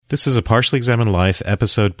This is a Partially Examined Life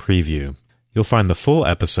episode preview. You'll find the full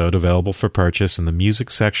episode available for purchase in the music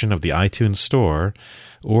section of the iTunes Store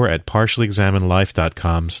or at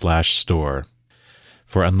partiallyexaminedlife.com/store.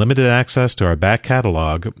 For unlimited access to our back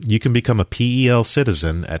catalog, you can become a PEL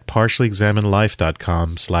citizen at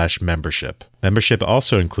partiallyexaminedlife.com/membership. Membership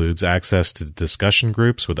also includes access to discussion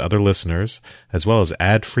groups with other listeners, as well as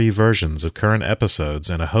ad-free versions of current episodes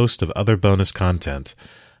and a host of other bonus content,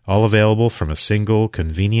 all available from a single,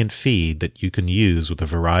 convenient feed that you can use with a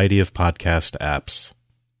variety of podcast apps.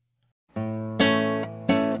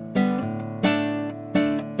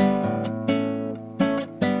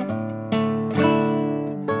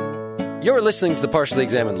 You're listening to The Partially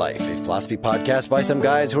Examined Life, a philosophy podcast by some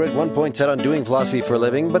guys who were at one point set on doing philosophy for a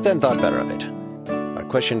living, but then thought better of it. Our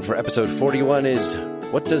question for episode 41 is,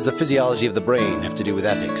 what does the physiology of the brain have to do with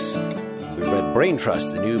ethics? We've read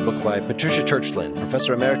Braintrust, the new book by Patricia Churchland,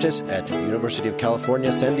 Professor Emeritus at the University of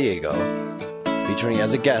California, San Diego, featuring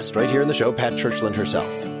as a guest right here in the show, Pat Churchland herself.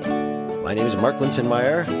 My name is Mark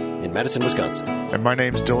Linsenmeyer in Madison, Wisconsin. And my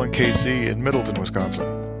name's Dylan Casey in Middleton, Wisconsin.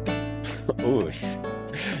 Ooh,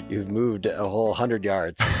 you've moved a whole 100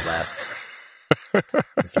 yards since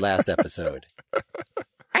last episode.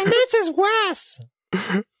 And this is Wes.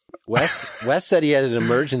 Wes said he had an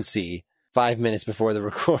emergency 5 minutes before the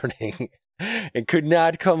recording and could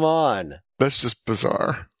not come on. That's just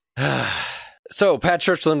bizarre. So Pat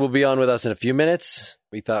Churchland will be on with us in a few minutes.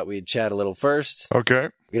 We thought we'd chat a little first. Okay.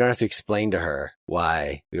 We don't have to explain to her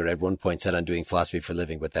why we were at one point set on doing philosophy for a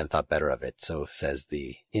living, but then thought better of it. So says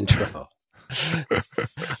the intro. I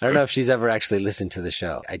don't know if she's ever actually listened to the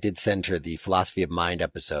show. I did send her the Philosophy of Mind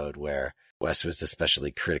episode where Wes was especially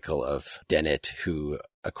critical of Dennett, who,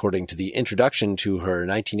 according to the introduction to her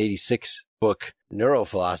 1986 book,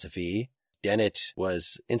 Neurophilosophy, Dennett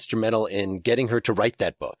was instrumental in getting her to write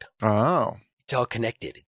that book. Oh. It's all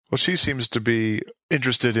connected. Well, she seems to be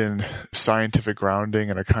interested in scientific grounding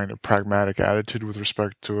and a kind of pragmatic attitude with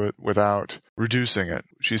respect to it without reducing it.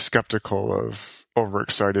 She's skeptical of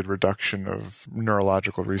overexcited reduction of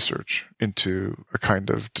neurological research into a kind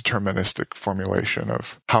of deterministic formulation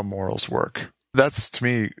of how morals work. That's, to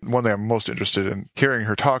me, one thing I'm most interested in hearing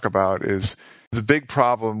her talk about is the big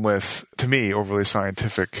problem with, to me, overly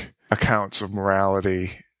scientific accounts of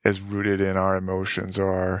morality as rooted in our emotions or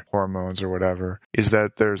our hormones or whatever, is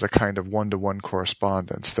that there's a kind of one-to-one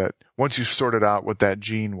correspondence that once you've sorted out what that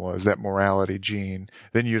gene was, that morality gene,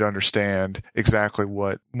 then you'd understand exactly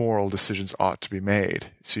what moral decisions ought to be made.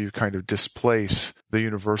 So you kind of displace the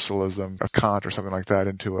universalism of Kant or something like that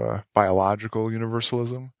into a biological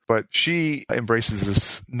universalism. But she embraces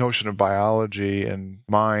this notion of biology and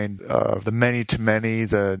mind of the many-to-many,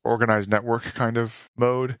 the organized network kind of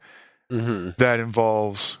mode. Mm-hmm. That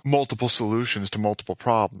involves multiple solutions to multiple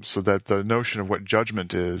problems, so that the notion of what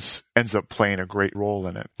judgment is ends up playing a great role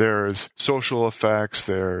in it. There's social effects,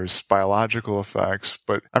 there's biological effects,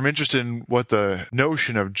 but I'm interested in what the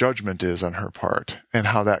notion of judgment is on her part and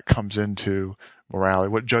how that comes into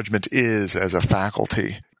morality, what judgment is as a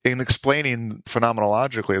faculty. In explaining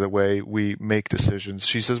phenomenologically the way we make decisions,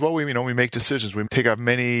 she says, well, we make decisions. We take a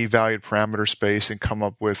many valued parameter space and come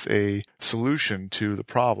up with a solution to the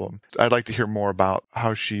problem. I'd like to hear more about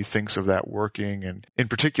how she thinks of that working. And in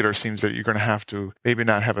particular, it seems that you're going to have to maybe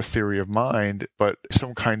not have a theory of mind, but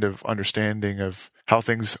some kind of understanding of how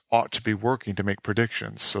things ought to be working to make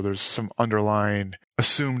predictions. So there's some underlying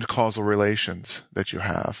assumed causal relations that you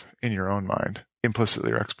have in your own mind,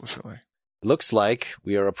 implicitly or explicitly. Looks like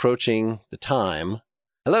we are approaching the time.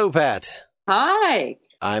 Hello, Pat. Hi.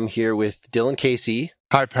 I'm here with Dylan Casey.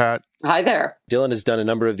 Hi, Pat. Hi there. Dylan has done a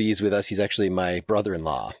number of these with us. He's actually my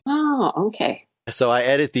brother-in-law. Oh, okay. So I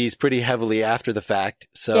edit these pretty heavily after the fact.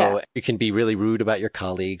 So you can be really rude about your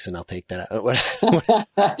colleagues, and I'll take that out.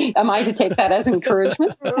 Am I to take that as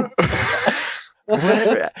encouragement?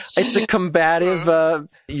 Whatever. It's a combative,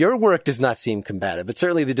 your work does not seem combative, but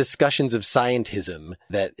certainly the discussions of scientism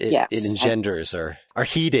that it engenders are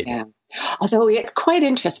heated. Yeah. Although it's quite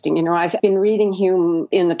interesting, I've been reading Hume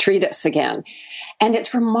in the Treatise again, and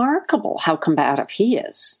it's remarkable how combative he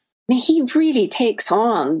is. I mean, he really takes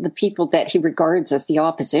on the people that he regards as the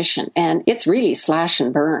opposition, and it's really slash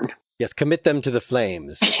and burn. Yes, commit them to the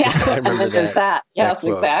flames. Yeah, I remember that. Yes,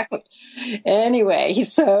 exactly. Anyway,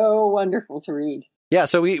 he's so wonderful to read. Yeah,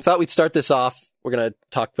 so we thought we'd start this off. We're going to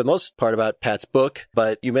talk for the most part about Pat's book,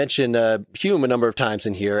 but you mentioned Hume a number of times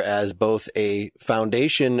in here as both a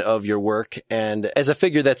foundation of your work and as a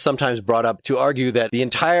figure that's sometimes brought up to argue that the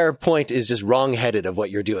entire point is just wrong-headed of what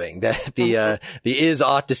you're doing, that the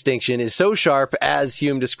is-ought distinction is so sharp, as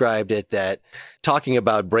Hume described it, that talking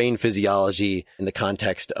about brain physiology in the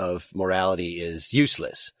context of morality is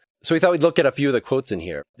useless. So we thought we'd look at a few of the quotes in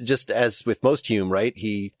here. Just as with most Hume, right?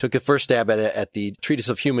 He took the first stab at the Treatise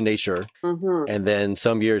of Human Nature, and then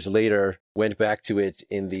some years later went back to it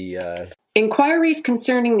in the Inquiries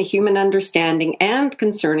concerning the human understanding and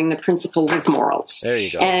concerning the principles of morals. There you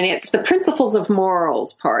go. And it's the principles of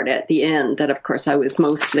morals part at the end that, of course, I was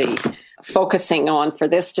mostly focusing on for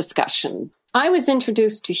this discussion. I was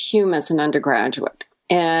introduced to Hume as an undergraduate,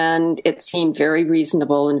 and it seemed very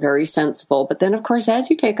reasonable and very sensible. But then, of course, as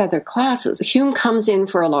you take other classes, Hume comes in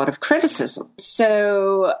for a lot of criticism.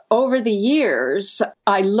 So over the years,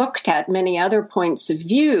 I looked at many other points of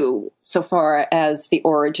view so far as the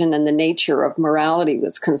origin and the nature of morality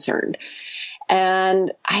was concerned.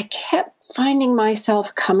 And I kept finding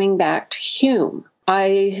myself coming back to Hume.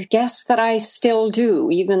 I guess that I still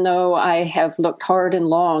do, even though I have looked hard and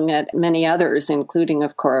long at many others, including,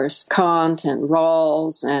 of course, Kant and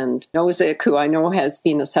Rawls and Nozick, who I know has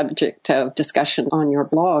been a subject of discussion on your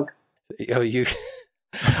blog.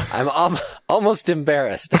 I'm almost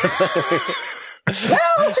embarrassed.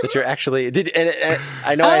 That you're actually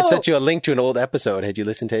I know I had sent you a link to an old episode. Had you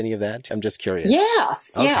listened to any of that? I'm just curious.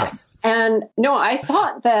 Yes. And no, I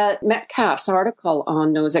thought that Metcalfe's article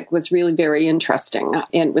on Nozick was really very interesting.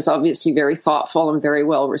 And it was obviously very thoughtful and very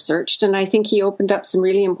well researched. And I think he opened up some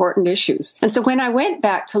really important issues. And so when I went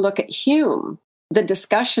back to look at Hume, the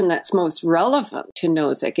discussion that's most relevant to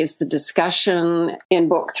Nozick is the discussion in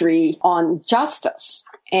Book 3 on justice.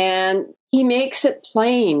 And he makes it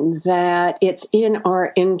plain that it's in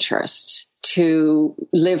our interest to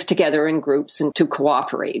live together in groups and to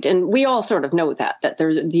cooperate. And we all sort of know that there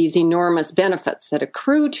are these enormous benefits that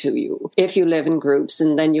accrue to you if you live in groups,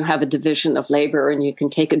 and then you have a division of labor and you can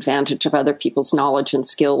take advantage of other people's knowledge and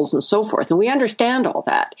skills and so forth. And we understand all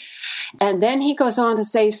that. And then he goes on to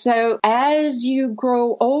say, so as you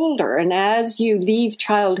grow older and as you leave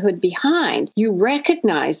childhood behind, you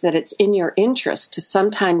recognize that it's in your interest to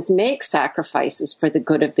sometimes make sacrifices for the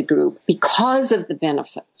good of the group because of the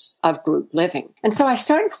benefits of group living. And so I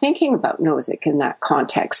started thinking about Nozick in that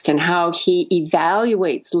context and how he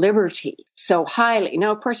evaluates liberty so highly.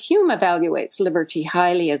 Now, of course, Hume evaluates liberty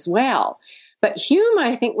highly as well. But Hume,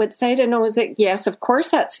 I think, would say to Nozick, yes, of course,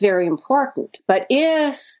 that's very important. But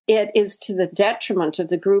if it is to the detriment of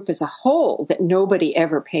the group as a whole that nobody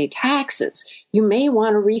ever pay taxes, you may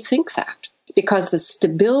want to rethink that, because the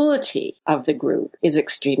stability of the group is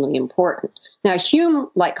extremely important. Now,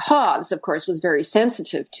 Hume, like Hobbes, of course, was very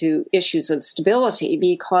sensitive to issues of stability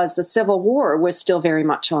because the Civil War was still very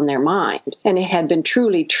much on their mind. And it had been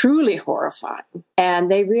truly, truly horrifying.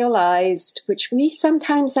 And they realized, which we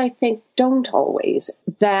sometimes, I think, don't always,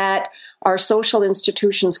 that our social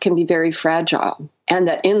institutions can be very fragile, and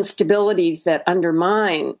that instabilities that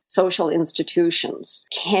undermine social institutions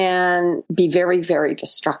can be very, very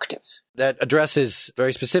destructive. That addresses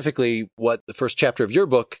very specifically what the first chapter of your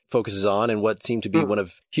book focuses on and what seemed to be one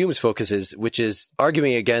of Hume's focuses, which is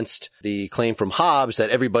arguing against the claim from Hobbes that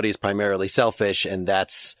everybody is primarily selfish, and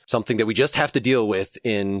that's something that we just have to deal with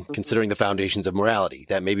in considering the foundations of morality,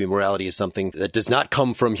 that maybe morality is something that does not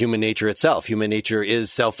come from human nature itself. Human nature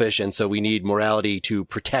is selfish, and so we need morality to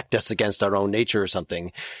protect us against our own nature or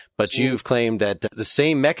something. But you've claimed that the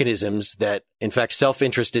same mechanisms that, in fact,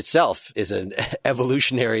 self-interest itself is an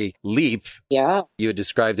evolutionary leap. Yeah. You had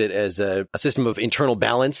described it as a system of internal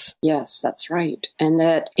balance. Yes, that's right. And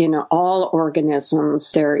that in all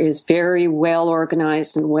organisms, there is very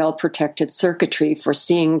well-organized and well-protected circuitry for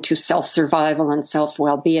seeing to self-survival and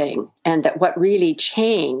self-well-being. And that what really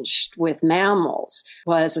changed with mammals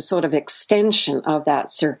was a sort of extension of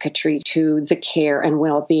that circuitry to the care and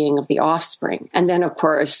well-being of the offspring. And then, of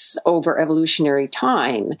course, over evolutionary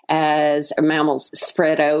time, as mammals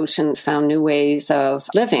spread out and found new ways of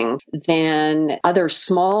living, then other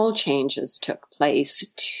small changes took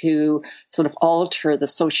place to sort of alter the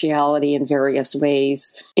sociality in various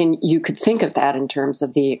ways. And you could think of that in terms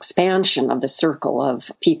of the expansion of the circle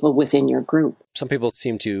of people within your group. Some people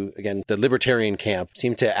seem to, again, the libertarian camp,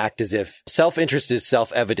 seem to act as if self-interest is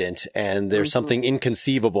self-evident and there's something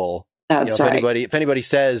inconceivable. That's right. If anybody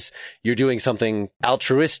says you're doing something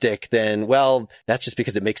altruistic, then, well, that's just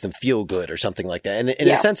because it makes them feel good or something like that. And in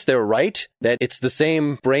a sense, they're right, that it's the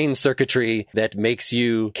same brain circuitry that makes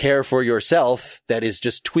you care for yourself that is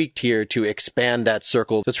just tweaked here to expand that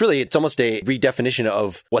circle. So it's almost a redefinition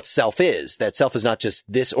of what self is, that self is not just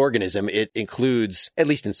this organism. It includes, at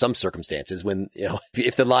least in some circumstances, when,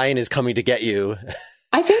 if the lion is coming to get you.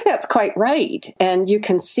 I think that's quite right. And you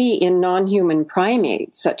can see in non-human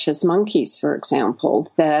primates, such as monkeys, for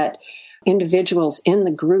example, that individuals in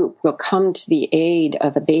the group will come to the aid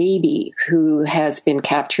of a baby who has been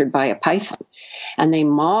captured by a python. And they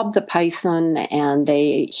mob the python and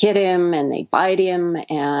they hit him and they bite him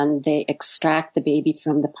and they extract the baby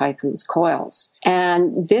from the python's coils.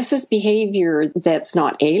 And this is behavior that's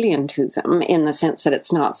not alien to them in the sense that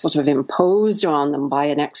it's not sort of imposed on them by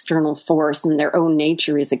an external force and their own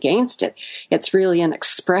nature is against it. It's really an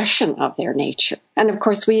expression of their nature. And of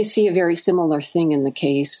course, we see a very similar thing in the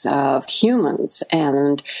case of humans,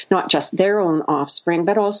 and not just their own offspring,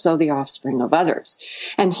 but also the offspring of others.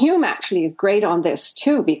 And Hume actually is great on this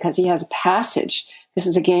too, because he has a passage, this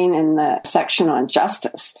is again in the section on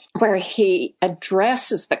justice, where he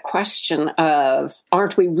addresses the question of,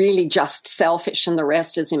 aren't we really just selfish and the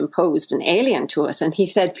rest is imposed and alien to us? And he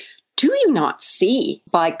said, do you not see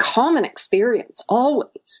by common experience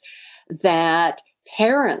always that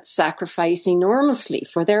parents sacrifice enormously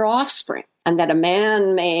for their offspring, and that a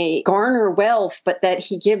man may garner wealth, but that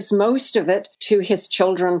he gives most of it to his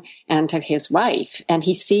children and to his wife, and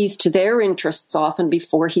he sees to their interests often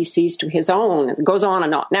before he sees to his own, and it goes on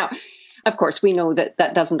and on. Now, of course, we know that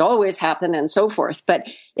that doesn't always happen and so forth, but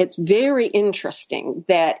it's very interesting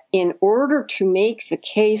that in order to make the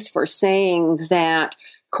case for saying that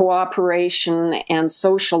cooperation and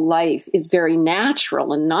social life is very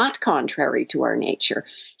natural and not contrary to our nature,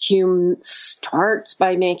 Hume starts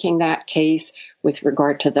by making that case with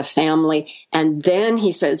regard to the family. And then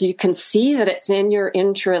he says, you can see that it's in your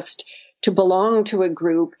interest to belong to a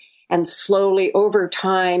group. And slowly over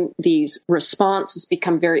time, these responses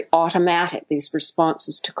become very automatic, these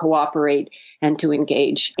responses to cooperate and to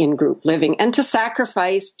engage in group living and to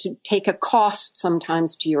sacrifice, to take a cost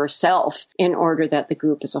sometimes to yourself in order that the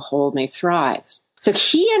group as a whole may thrive. So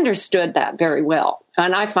he understood that very well.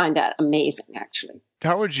 And I find that amazing, actually.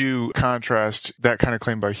 How would you contrast that kind of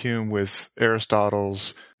claim by Hume with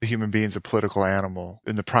Aristotle's the human being's a political animal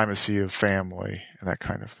and the primacy of family and that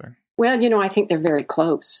kind of thing? Well, I think they're very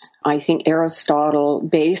close. I think Aristotle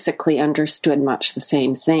basically understood much the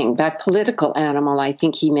same thing. By political animal, I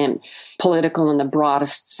think he meant political in the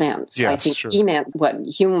broadest sense. Yes, I think sure. he meant what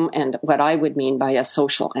Hume and what I would mean by a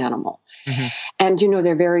social animal. Mm-hmm. And,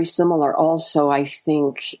 they're very similar also, I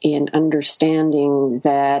think, in understanding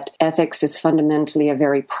that ethics is fundamentally a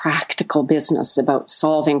very practical business about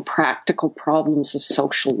solving practical problems of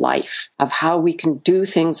social life, of how we can do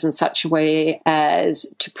things in such a way as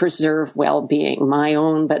to preserve well-being, my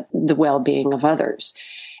own, but the well-being of others.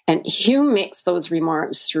 And Hume makes those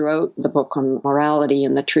remarks throughout the book on morality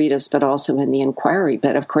and the treatise, but also in the Enquiry.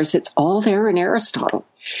 But of course, it's all there in Aristotle.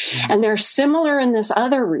 Mm-hmm. And they're similar in this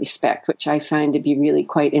other respect, which I find to be really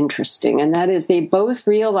quite interesting. And that is they both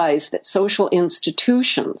realize that social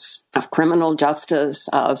institutions of criminal justice,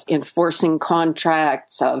 of enforcing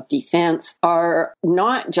contracts, of defense are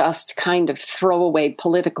not just kind of throwaway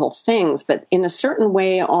political things, but in a certain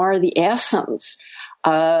way are the essence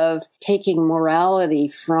of taking morality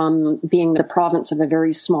from being the province of a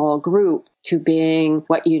very small group to being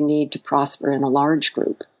what you need to prosper in a large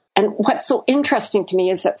group. And what's so interesting to me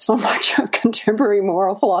is that so much of contemporary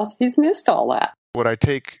moral philosophy has missed all that. What I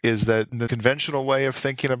take is that the conventional way of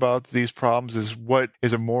thinking about these problems is what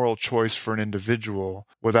is a moral choice for an individual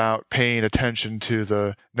without paying attention to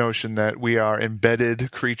the notion that we are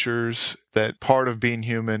embedded creatures, that part of being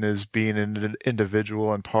human is being an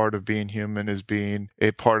individual and part of being human is being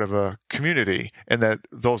a part of a community, and that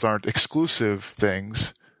those aren't exclusive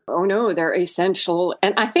things. Oh, no, they're essential.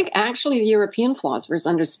 And I think actually the European philosophers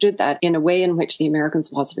understood that in a way in which the American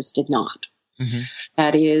philosophers did not. Mm-hmm.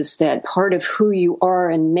 That is, that part of who you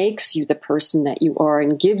are and makes you the person that you are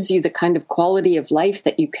and gives you the kind of quality of life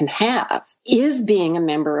that you can have is being a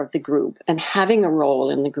member of the group and having a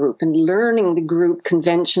role in the group and learning the group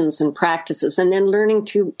conventions and practices and then learning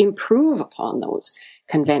to improve upon those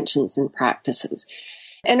conventions and practices.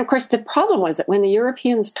 And of course, the problem was that when the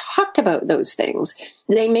Europeans talked about those things,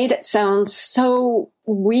 they made it sound so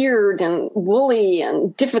weird and woolly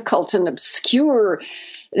and difficult and obscure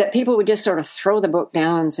that people would just sort of throw the book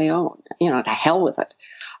down and say, oh, to hell with it.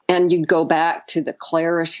 And you'd go back to the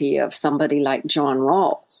clarity of somebody like John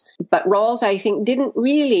Rawls. But Rawls, I think, didn't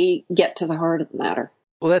really get to the heart of the matter.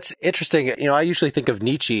 Well, that's interesting. I usually think of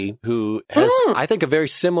Nietzsche, who has, I think, a very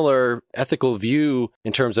similar ethical view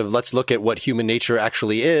in terms of let's look at what human nature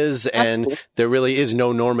actually is. And there really is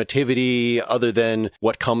no normativity other than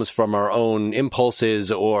what comes from our own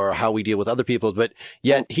impulses or how we deal with other people. But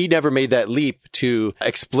yet he never made that leap to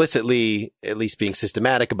explicitly, at least being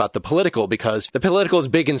systematic about the political, because the political is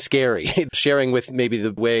big and scary. Sharing with maybe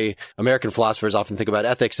the way American philosophers often think about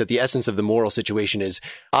ethics, that the essence of the moral situation is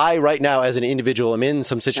I right now as an individual am in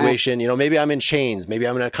some situation. Right. Maybe I'm in chains. Maybe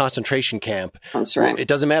I'm in a concentration camp. That's right. It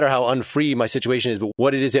doesn't matter how unfree my situation is, but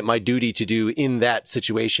what it is my duty to do in that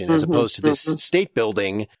situation, as opposed to this state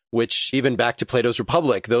building, which even back to Plato's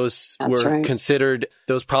Republic, those were considered,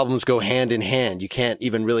 those problems go hand in hand. You can't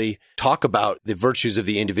even really talk about the virtues of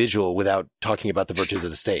the individual without talking about the virtues of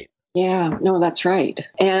the state. Yeah, no, that's right.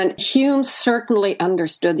 And Hume certainly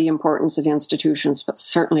understood the importance of institutions, but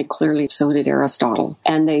certainly clearly so did Aristotle.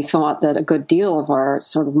 And they thought that a good deal of our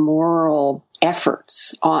sort of moral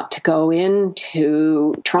efforts ought to go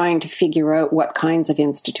into trying to figure out what kinds of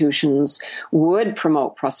institutions would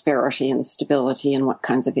promote prosperity and stability and what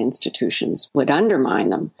kinds of institutions would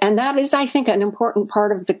undermine them. And that is, I think, an important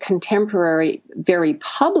part of the contemporary, very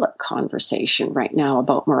public conversation right now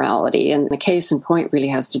about morality. And the case in point really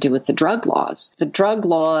has to do with the drug laws. The drug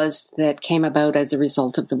laws that came about as a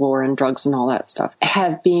result of the war on drugs and all that stuff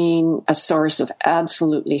have been a source of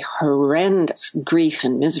absolutely horrendous grief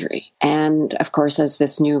and misery. And of course, as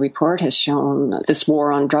this new report has shown, this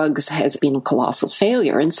war on drugs has been a colossal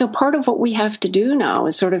failure. And so part of what we have to do now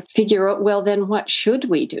is sort of figure out, well, then what should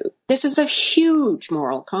we do? This is a huge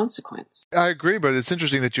moral consequence. I agree, but it's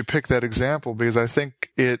interesting that you pick that example because I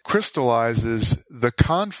think it crystallizes the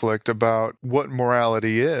conflict about what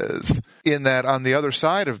morality is, in that on the other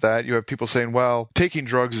side of that, you have people saying, well, taking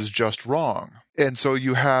drugs is just wrong. And so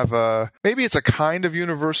you have maybe it's a kind of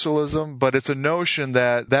universalism, but it's a notion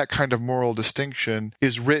that that kind of moral distinction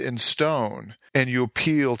is writ in stone, and you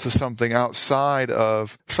appeal to something outside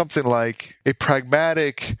of something like a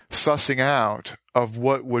pragmatic sussing out of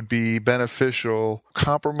what would be beneficial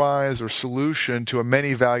compromise or solution to a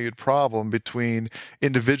many-valued problem between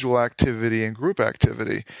individual activity and group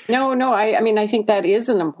activity. No, I think that is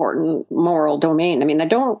an important moral domain. I mean, I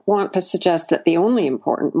don't want to suggest that the only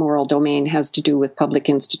important moral domain has to do with public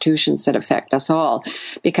institutions that affect us all,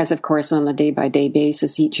 because, of course, on a day-by-day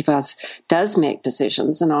basis, each of us does make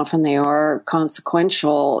decisions, and often they are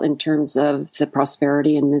consequential in terms of the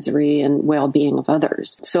prosperity and misery and well-being of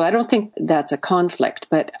others. So I don't think that's a conflict,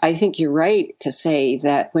 but I think you're right to say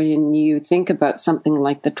that when you think about something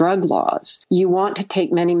like the drug laws, you want to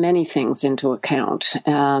take many, many things into account.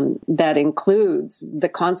 That includes the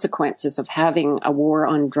consequences of having a war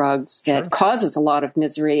on drugs that causes a lot of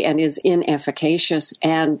misery and is inefficacious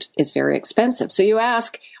and is very expensive. So you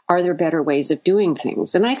ask, are there better ways of doing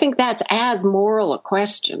things? And I think that's as moral a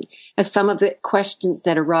question as some of the questions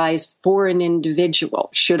that arise for an individual.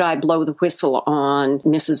 Should I blow the whistle on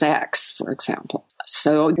Mrs. X, for example?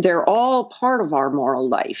 So they're all part of our moral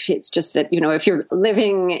life. It's just that, if you're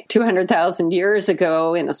living 200,000 years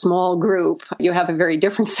ago in a small group, you have a very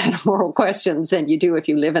different set of moral questions than you do if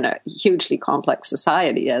you live in a hugely complex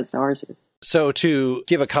society as ours is. So to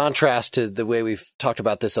give a contrast to the way we've talked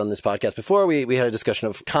about this on this podcast before, we had a discussion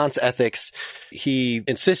of Kant's ethics. He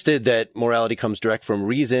insisted that morality comes direct from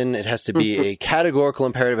reason. It has to be a categorical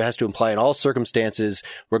imperative. It has to imply in all circumstances,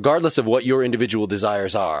 regardless of what your individual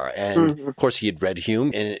desires are. And of course, he had read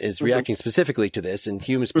Hume and is reacting specifically to this. And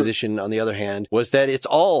Hume's position, on the other hand, was that it's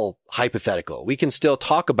all hypothetical. We can still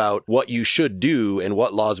talk about what you should do and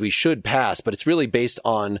what laws we should pass, but it's really based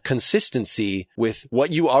on consistency with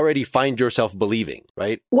what you already find yourself believing,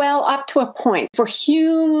 right? Well, up to a point. For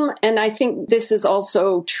Hume, and I think this is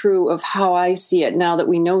also true of how I see it now that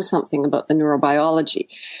we know something about the neurobiology.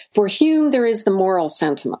 For Hume, there is the moral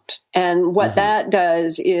sentiment. And what that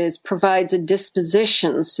does is provides a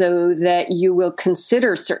disposition so that you will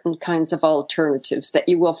consider certain kinds of alternatives, that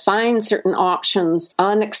you will find certain options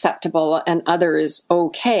unacceptable and others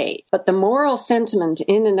okay. But the moral sentiment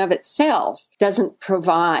in and of itself doesn't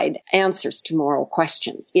provide answers to moral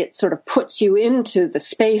questions. It sort of puts you into the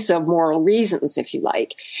space of moral reasons, if you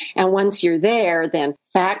like. And once you're there, then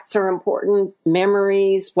facts are important,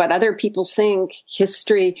 memories, what other people think,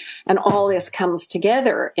 history, and all this comes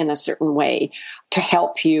together in a certain way to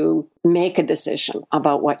help you make a decision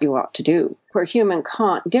about what you ought to do. Where Hume and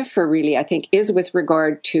Kant differ, really, I think, is with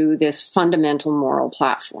regard to this fundamental moral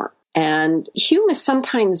platform. And Hume is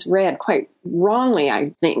sometimes read quite wrongly,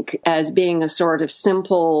 I think, as being a sort of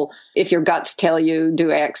simple, if your guts tell you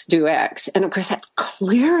do X, do X. And of course, that's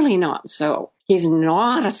clearly not so. He's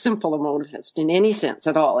not a simple emotivist in any sense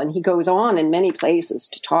at all. And he goes on in many places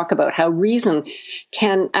to talk about how reason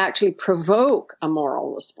can actually provoke a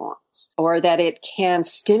moral response, or that it can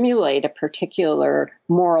stimulate a particular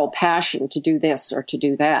moral passion to do this or to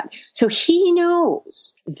do that. So he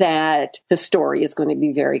knows that the story is going to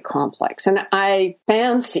be very complex. And I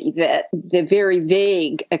fancy that the very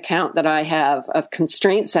vague account that I have of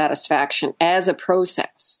constraint satisfaction as a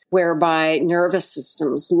process whereby nervous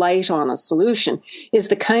systems light on a solution is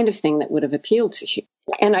the kind of thing that would have appealed to Hume.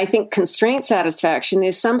 And I think constraint satisfaction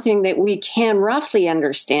is something that we can roughly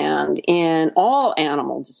understand in all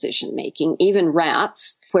animal decision making, even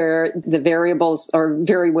rats, where the variables are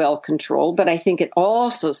very well controlled. But I think it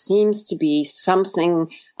also seems to be something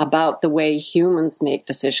about the way humans make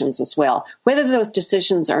decisions as well. Whether those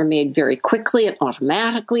decisions are made very quickly and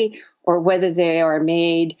automatically, or whether they are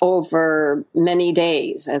made over many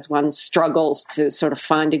days as one struggles to sort of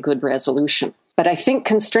find a good resolution. But I think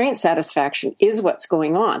constraint satisfaction is what's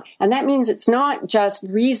going on. And that means it's not just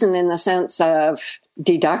reason in the sense of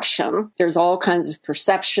deduction. There's all kinds of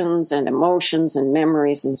perceptions and emotions and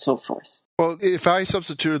memories and so forth. Well, if I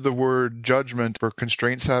substituted the word judgment for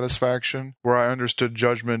constraint satisfaction, where I understood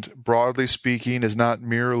judgment, broadly speaking, is not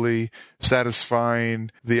merely satisfying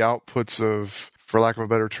the outputs of, for lack of a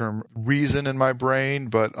better term, reason in my brain,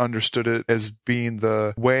 but understood it as being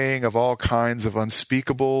the weighing of all kinds of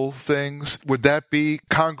unspeakable things. Would that be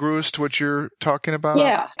congruous to what you're talking about?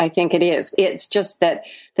 Yeah, I think it is. It's just that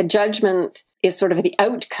the judgment is sort of the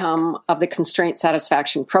outcome of the constraint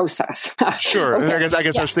satisfaction process. Sure. Okay. I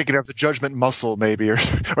guess I was thinking of the judgment muscle maybe, or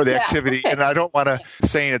the activity. Okay. And I don't want to,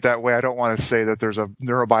 saying it that way, I don't want to say that there's a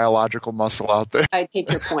neurobiological muscle out there. I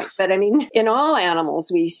take your point. But I mean, in all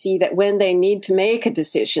animals, we see that when they need to make a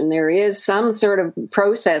decision, there is some sort of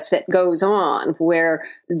process that goes on where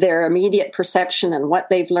their immediate perception and what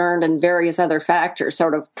they've learned and various other factors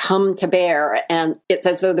sort of come to bear. And it's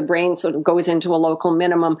as though the brain sort of goes into a local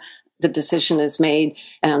minimum. The decision is made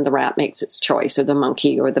and the rat makes its choice, or the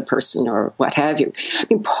monkey or the person or what have you. I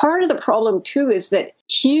mean, part of the problem too is that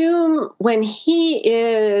Hume, when he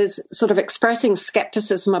is sort of expressing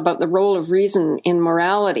skepticism about the role of reason in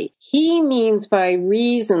morality, he means by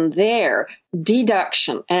reason there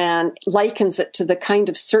deduction and likens it to the kind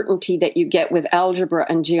of certainty that you get with algebra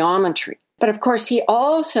and geometry. But of course, he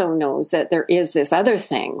also knows that there is this other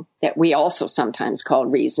thing that we also sometimes call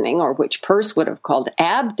reasoning, or which Peirce would have called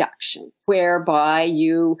abduction, whereby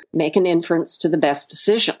you make an inference to the best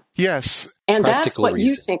decision. Yes. And Practical that's what reason.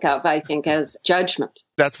 you think of, I think, as judgment.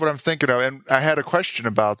 That's what I'm thinking of. And I had a question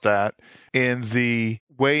about that in the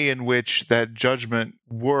way in which that judgment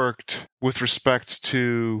worked with respect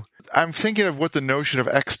to, I'm thinking of what the notion of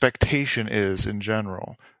expectation is in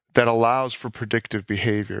general, that allows for predictive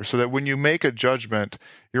behavior. So that when you make a judgment,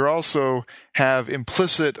 you also have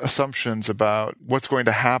implicit assumptions about what's going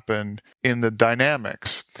to happen in the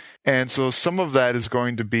dynamics. And so some of that is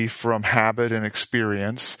going to be from habit and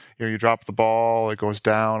experience. You drop the ball, it goes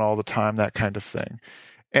down all the time, that kind of thing.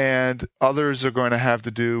 And others are going to have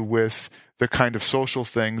to do with the kind of social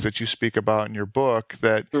things that you speak about in your book,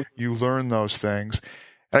 that you learn those things.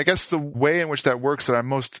 And I guess the way in which that works that I'm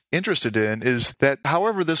most interested in is that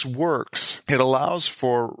however this works, it allows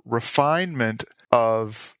for refinement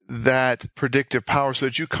of that predictive power so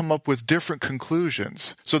that you come up with different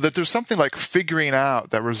conclusions. So that there's something like figuring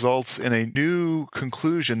out that results in a new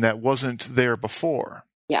conclusion that wasn't there before.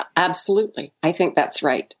 Yeah, absolutely. I think that's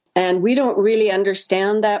right. And we don't really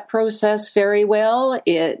understand that process very well.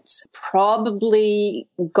 It's probably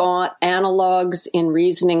got analogs in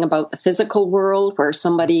reasoning about the physical world, where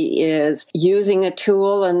somebody is using a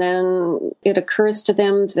tool and then it occurs to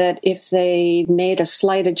them that if they made a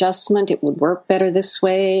slight adjustment, it would work better this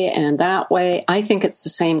way and that way. I think it's the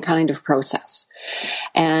same kind of process.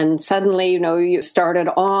 And suddenly, you started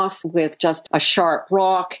off with just a sharp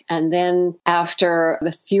rock, and then after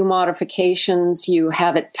a few modifications, you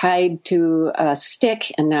have it tied to a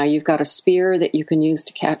stick, and now you've got a spear that you can use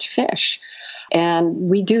to catch fish. And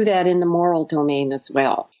we do that in the moral domain as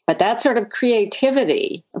well. But that sort of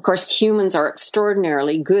creativity, of course, humans are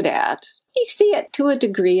extraordinarily good at. We see it to a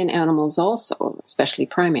degree in animals also, especially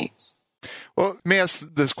primates. Well, let me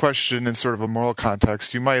ask this question in sort of a moral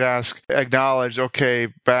context. You might acknowledge, okay,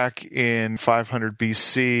 back in 500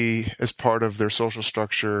 BC, as part of their social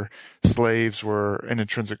structure, slaves were an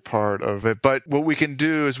intrinsic part of it. But what we can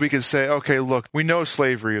do is we can say, okay, look, we know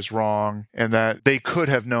slavery is wrong and that they could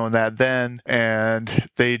have known that then and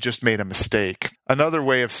they just made a mistake. Another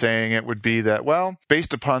way of saying it would be that, well,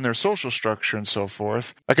 based upon their social structure and so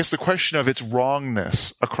forth, I guess the question of its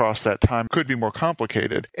wrongness across that time could be more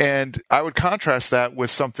complicated. And I would contrast that with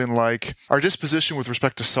something like our disposition with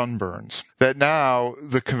respect to sunburns. that now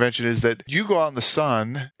the convention is that you go out in the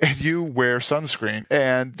sun and you wear sunscreen.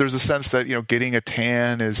 And there's a sense that, getting a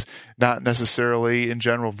tan is not necessarily in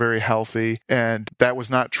general very healthy. And that was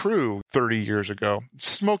not true 30 years ago.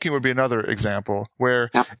 Smoking would be another example where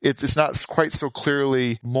it's not quite so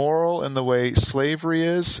clearly moral in the way slavery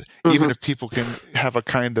is, even if people can have a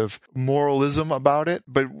kind of moralism about it.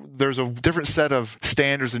 But there's a different set of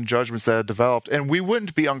standards and judgments that have developed. And we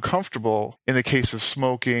wouldn't be uncomfortable in the case of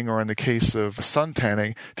smoking or in the case of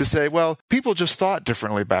suntanning to say, well, people just thought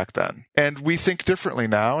differently back then. And we think differently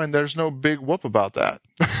now, and there's no big whoop about that.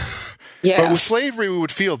 Yes. But with slavery, we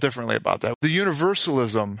would feel differently about that. The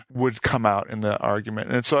universalism would come out in the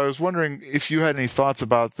argument. And so I was wondering if you had any thoughts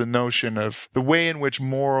about the notion of the way in which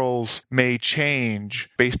morals may change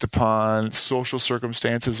based upon social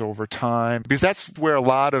circumstances over time, because that's where a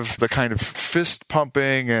lot of the kind of fist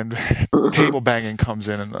pumping and table banging comes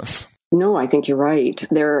in this. No, I think you're right.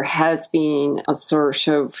 There has been a sort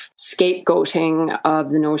of scapegoating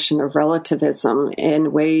of the notion of relativism in a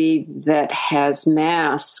way that has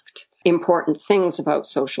masked important things about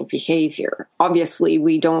social behavior. Obviously,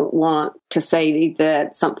 we don't want to say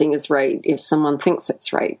that something is right if someone thinks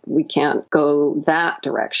it's right. We can't go that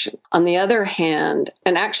direction. On the other hand,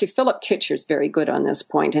 and actually Philip Kitcher's very good on this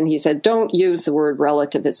point, and he said, don't use the word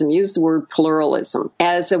relativism, use the word pluralism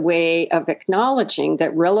as a way of acknowledging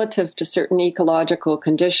that relative to certain ecological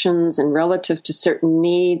conditions and relative to certain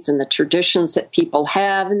needs and the traditions that people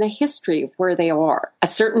have and the history of where they are, a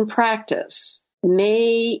certain practice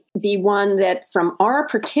may be one that from our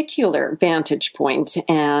particular vantage point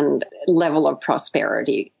and level of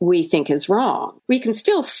prosperity, we think is wrong. We can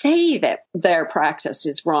still say that their practice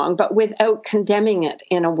is wrong, but without condemning it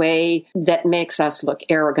in a way that makes us look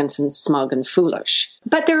arrogant and smug and foolish.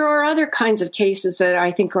 But there are other kinds of cases that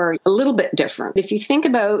I think are a little bit different. If you think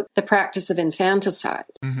about the practice of infanticide,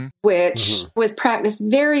 which was practiced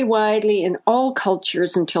very widely in all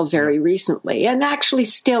cultures until very recently, and actually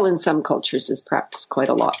still in some cultures is practiced quite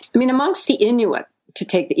a lot. I mean, amongst the Inuit, to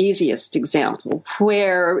take the easiest example,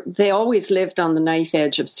 where they always lived on the knife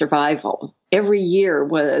edge of survival, every year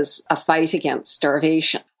was a fight against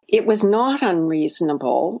starvation. It was not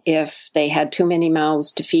unreasonable if they had too many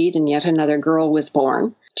mouths to feed and yet another girl was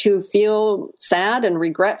born to feel sad and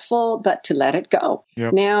regretful, but to let it go.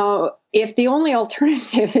 Yep. Now, if the only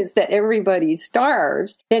alternative is that everybody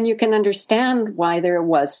starves, then you can understand why there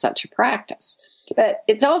was such a practice. But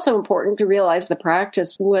it's also important to realize the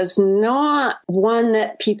practice was not one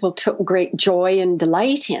that people took great joy and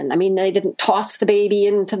delight in. I mean, they didn't toss the baby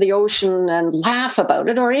into the ocean and laugh about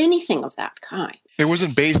it or anything of that kind. It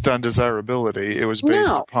wasn't based on desirability. It was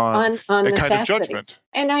based upon a necessity. kind of judgment.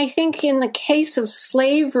 And I think in the case of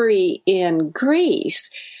slavery in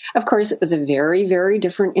Greece, of course, it was a very, very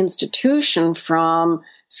different institution from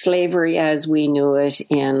slavery as we knew it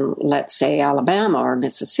in, let's say, Alabama or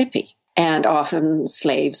Mississippi. And often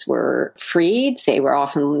slaves were freed. They were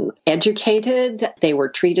often educated. They were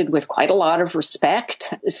treated with quite a lot of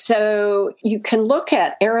respect. So you can look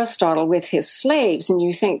at Aristotle with his slaves and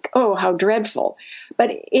you think, oh, how dreadful. But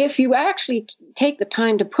if you actually take the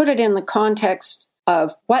time to put it in the context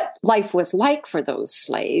of what life was like for those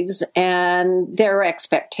slaves and their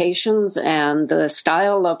expectations and the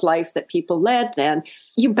style of life that people led then,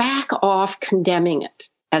 you back off condemning it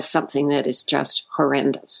as something that is just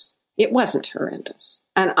horrendous. It wasn't horrendous.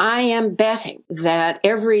 And I am betting that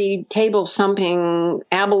every table-thumping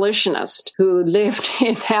abolitionist who lived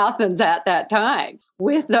in Athens at that time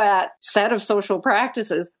with that set of social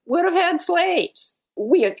practices would have had slaves.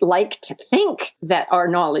 We like to think that our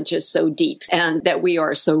knowledge is so deep and that we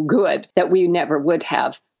are so good that we never would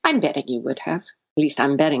have. I'm betting you would have. At least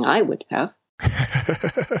I'm betting I would have.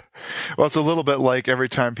 Well, it's a little bit like every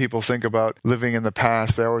time people think about living in the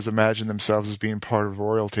past, they always imagine themselves as being part of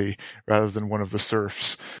royalty rather than one of the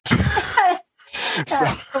serfs.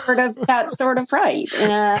 That's sort of right.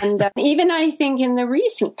 And even I think in the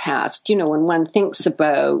recent past, you know, when one thinks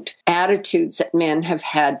about attitudes that men have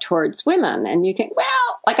had towards women, and you think, well,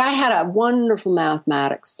 like I had a wonderful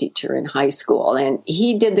mathematics teacher in high school, and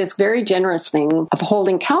he did this very generous thing of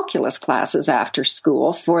holding calculus classes after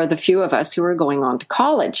school for the few of us who were going on to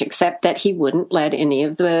college, except that he wouldn't let any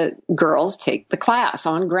of the girls take the class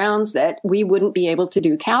on grounds that we wouldn't be able to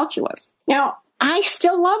do calculus. Now, I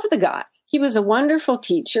still love the guy. He was a wonderful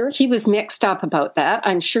teacher. He was mixed up about that.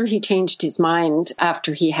 I'm sure he changed his mind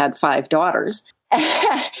after he had 5 daughters.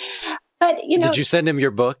 But, you know, did you send him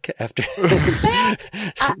your book after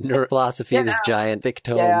Neurophilosophy, this giant thick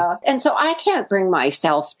tome? Yeah. And so I can't bring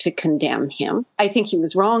myself to condemn him. I think he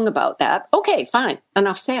was wrong about that. Okay, fine.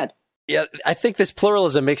 Enough said. Yeah, I think this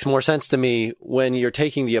pluralism makes more sense to me when you're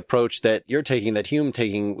taking the approach that you're taking, that Hume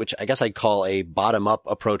taking, which I guess I'd call a bottom-up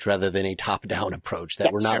approach rather than a top-down approach,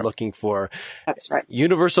 that we're not looking for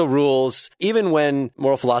universal rules, even when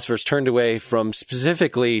moral philosophers turned away from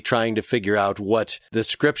specifically trying to figure out what the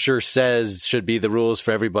scripture says should be the rules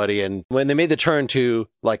for everybody. And when they made the turn to,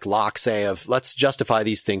 like Locke say, of let's justify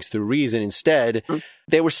these things through reason instead,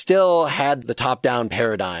 they were still had the top-down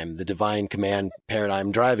paradigm, the divine command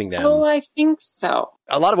paradigm driving them. Oh, I think so.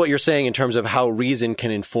 A lot of what you're saying in terms of how reason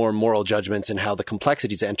can inform moral judgments and how the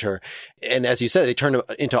complexities enter. And as you said, they turn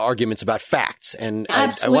into arguments about facts. And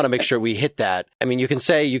I want to make sure we hit that. I mean, you can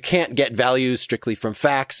say you can't get values strictly from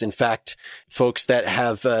facts. In fact, folks that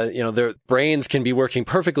have, their brains can be working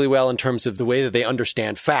perfectly well in terms of the way that they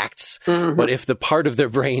understand facts. Mm-hmm. But if the part of their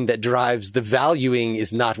brain that drives the valuing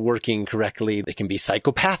is not working correctly, they can be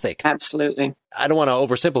psychopathic. Absolutely. I don't want to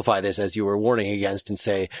oversimplify this, as you were warning against, and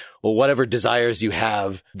say, well, whatever desires you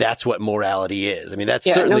have, that's what morality is. I mean, that's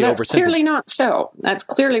certainly oversimplified. That's clearly not so. That's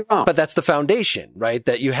clearly wrong. But that's the foundation, right?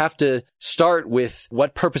 That you have to start with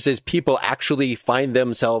what purposes people actually find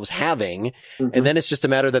themselves having. Mm-hmm. And then it's just a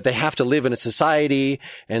matter that they have to live in a society.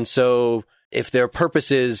 And so if their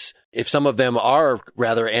purposes, if some of them are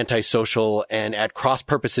rather antisocial and at cross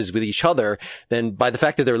purposes with each other, then by the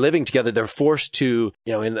fact that they're living together, they're forced to,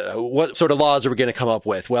 what sort of laws are we going to come up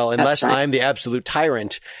with? Well, unless I'm the absolute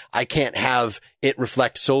tyrant, I can't have it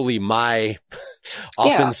reflect solely my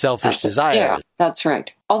often selfish desires. Yeah, that's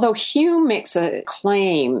right. Although Hume makes a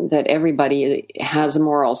claim that everybody has a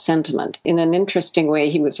moral sentiment. In an interesting way,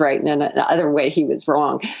 he was right, and in another way, he was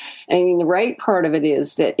wrong. I mean, the right part of it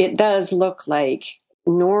is that it does look like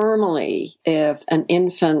normally if an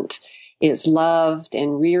infant is loved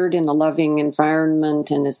and reared in a loving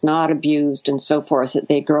environment and is not abused and so forth, that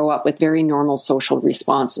they grow up with very normal social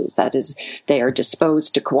responses. That is, they are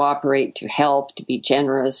disposed to cooperate, to help, to be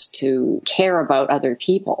generous, to care about other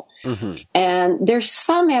people. Mm-hmm. And there's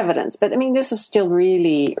some evidence, but I mean, this is still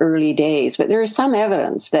really early days, but there is some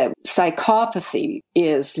evidence that psychopathy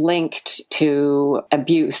is linked to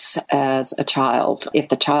abuse as a child. If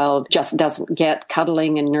the child just doesn't get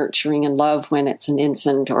cuddling and nurturing and love when it's an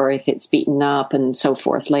infant, or if it's beaten up and so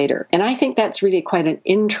forth later. And I think that's really quite an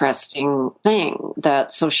interesting thing,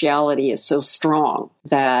 that sociality is so strong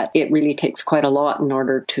that it really takes quite a lot in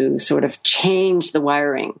order to sort of change the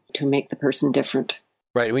wiring to make the person different.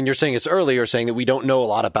 Right. When you're saying it's early, you're saying that we don't know a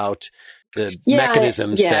lot about the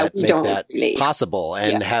mechanisms that make that possible,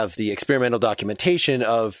 and have the experimental documentation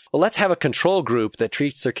of, well, let's have a control group that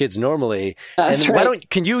treats their kids normally. That's and right.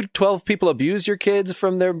 Can you 12 people abuse your kids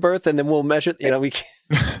from their birth, and then we'll measure, we can.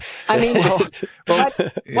 I mean,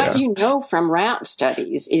 what you know from rat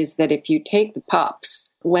studies is that if you take the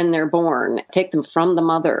pups when they're born, take them from the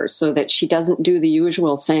mother so that she doesn't do the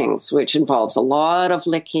usual things, which involves a lot of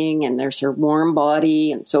licking and there's her warm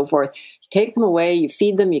body and so forth. You take them away, you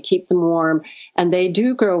feed them, you keep them warm, and they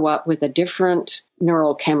do grow up with a different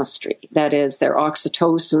neural chemistry. That is, their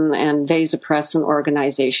oxytocin and vasopressin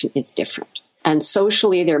organization is different. And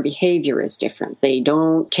socially, their behavior is different. They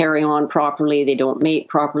don't carry on properly, they don't mate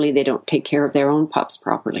properly, they don't take care of their own pups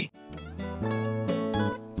properly.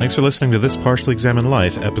 Thanks for listening to this Partially Examined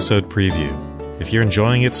Life episode preview. If you're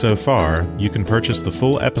enjoying it so far, you can purchase the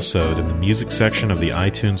full episode in the music section of the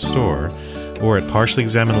iTunes Store or at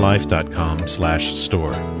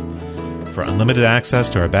partiallyexaminedlife.com/store. For unlimited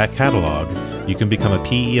access to our back catalog, you can become a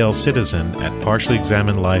PEL citizen at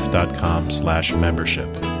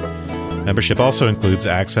partiallyexaminedlife.com/membership. Membership also includes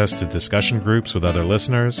access to discussion groups with other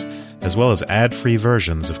listeners, as well as ad-free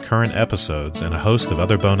versions of current episodes and a host of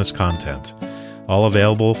other bonus content, all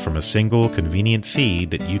available from a single convenient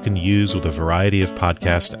feed that you can use with a variety of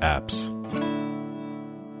podcast apps.